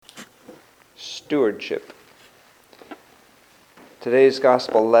stewardship. Today's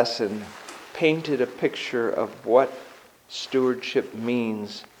gospel lesson painted a picture of what stewardship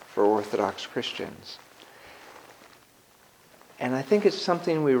means for Orthodox Christians. And I think it's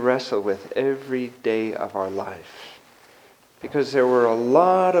something we wrestle with every day of our life, because there were a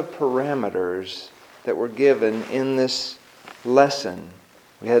lot of parameters that were given in this lesson.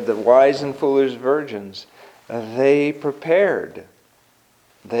 We had the wise and foolish virgins. They prepared.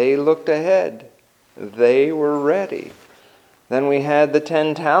 They looked ahead. They were ready. Then we had the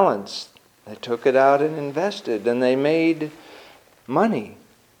 10 talents. They took it out and invested, and they made money.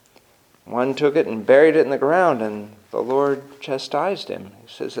 One took it and buried it in the ground, and the Lord chastised him.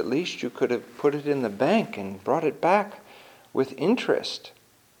 He says, at least you could have put it in the bank and brought it back with interest.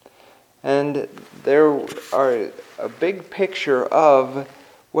 And there are a big picture of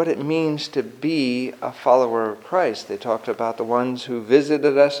what it means to be a follower of Christ. They talked about the ones who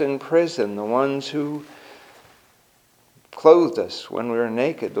visited us in prison, the ones who clothed us when we were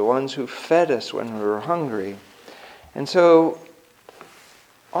naked, the ones who fed us when we were hungry. And so,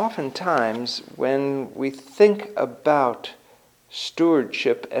 oftentimes, when we think about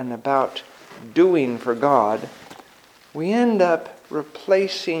stewardship and about doing for God, we end up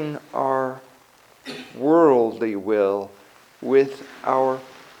replacing our worldly will with our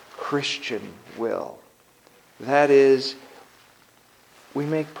Christian will. That is, we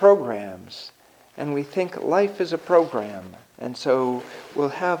make programs, and we think life is a program, and so we'll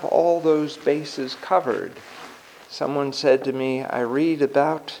have all those bases covered. Someone said to me, I read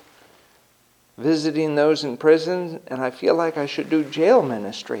about visiting those in prison, and I feel like I should do jail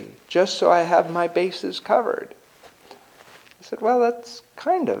ministry, just so I have my bases covered. I said, well, that's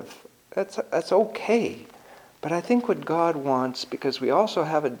okay. But I think what God wants, because we also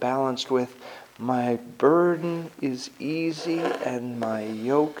have it balanced with, my burden is easy and my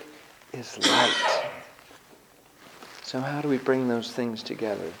yoke is light. So how do we bring those things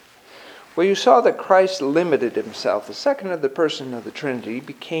together? Well, you saw that Christ limited himself. The second of the person of the Trinity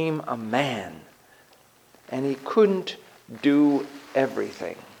became a man. And he couldn't do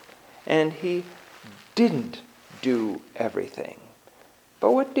everything. And he didn't do everything.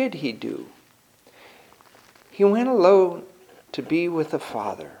 But what did he do? He went alone to be with the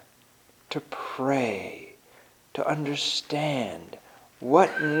Father, to pray, to understand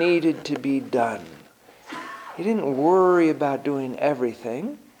what needed to be done. He didn't worry about doing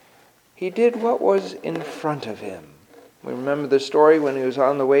everything. He did what was in front of him. We remember the story when he was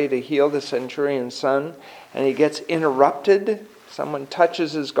on the way to heal the centurion's son, and he gets interrupted. Someone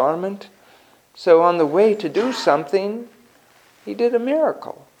touches his garment. So on the way to do something, he did a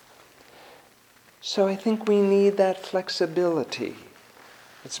miracle. So I think we need that flexibility.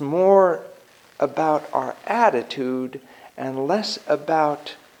 It's more about our attitude and less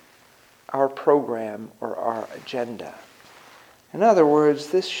about our program or our agenda. In other words,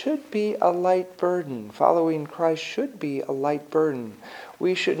 this should be a light burden. Following Christ should be a light burden.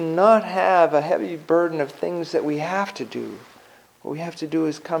 We should not have a heavy burden of things that we have to do. What we have to do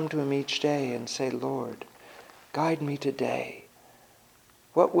is come to him each day and say, Lord, guide me today.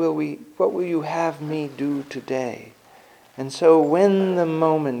 What will you have me do today? And so when the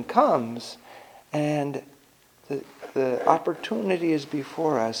moment comes and the opportunity is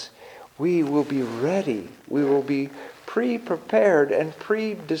before us, we will be ready. We will be pre-prepared and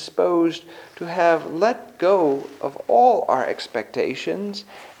predisposed to have let go of all our expectations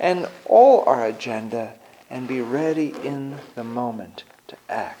and all our agenda and be ready in the moment to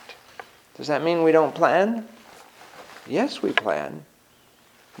act. Does that mean we don't plan? Yes, we plan.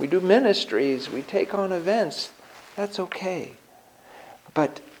 We do ministries. We take on events. That's okay.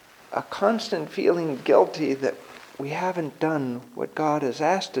 But a constant feeling guilty that we haven't done what God has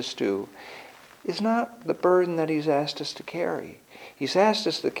asked us to is not the burden that he's asked us to carry. He's asked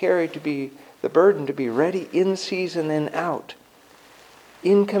us to carry the burden to be ready in season and out,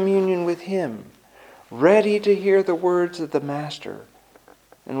 in communion with him, ready to hear the words of the Master.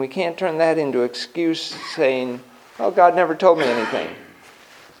 And we can't turn that into excuse saying, oh, God never told me anything,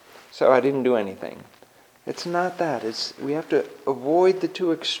 so I didn't do anything. It's not that. We have to avoid the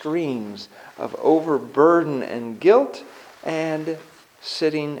two extremes of overburden and guilt and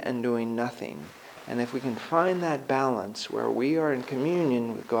sitting and doing nothing. And if we can find that balance where we are in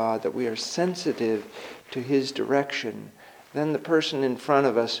communion with God, that we are sensitive to his direction, then the person in front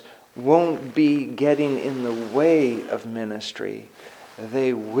of us won't be getting in the way of ministry.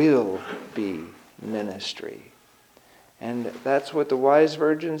 They will be ministry. And that's what the wise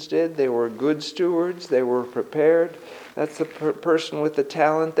virgins did. They were good stewards. They were prepared. That's the person with the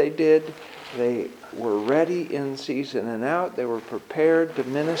talent they did. They were ready in season and out. They were prepared to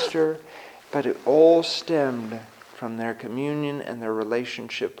minister. But it all stemmed from their communion and their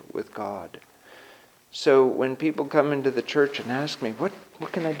relationship with God. So when people come into the church and ask me, what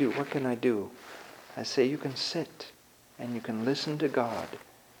can I do? What can I do? I say, you can sit and you can listen to God,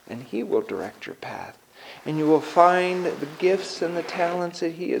 and He will direct your path. And you will find the gifts and the talents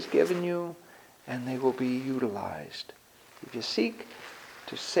that He has given you, and they will be utilized. If you seek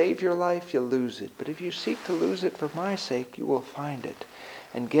to save your life, you'll lose it. But if you seek to lose it for my sake, you will find it.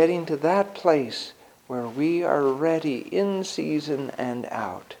 And getting to that place where we are ready in season and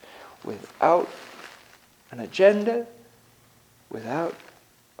out, without an agenda, without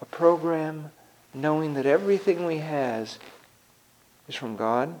a program, knowing that everything we has is from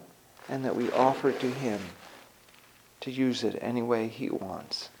God and that we offer to Him to use it any way He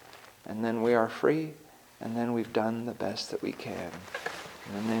wants. And then we are free, and then we've done the best that we can.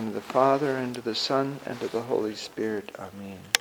 In the name of the Father, and of the Son, and of the Holy Spirit. Amen.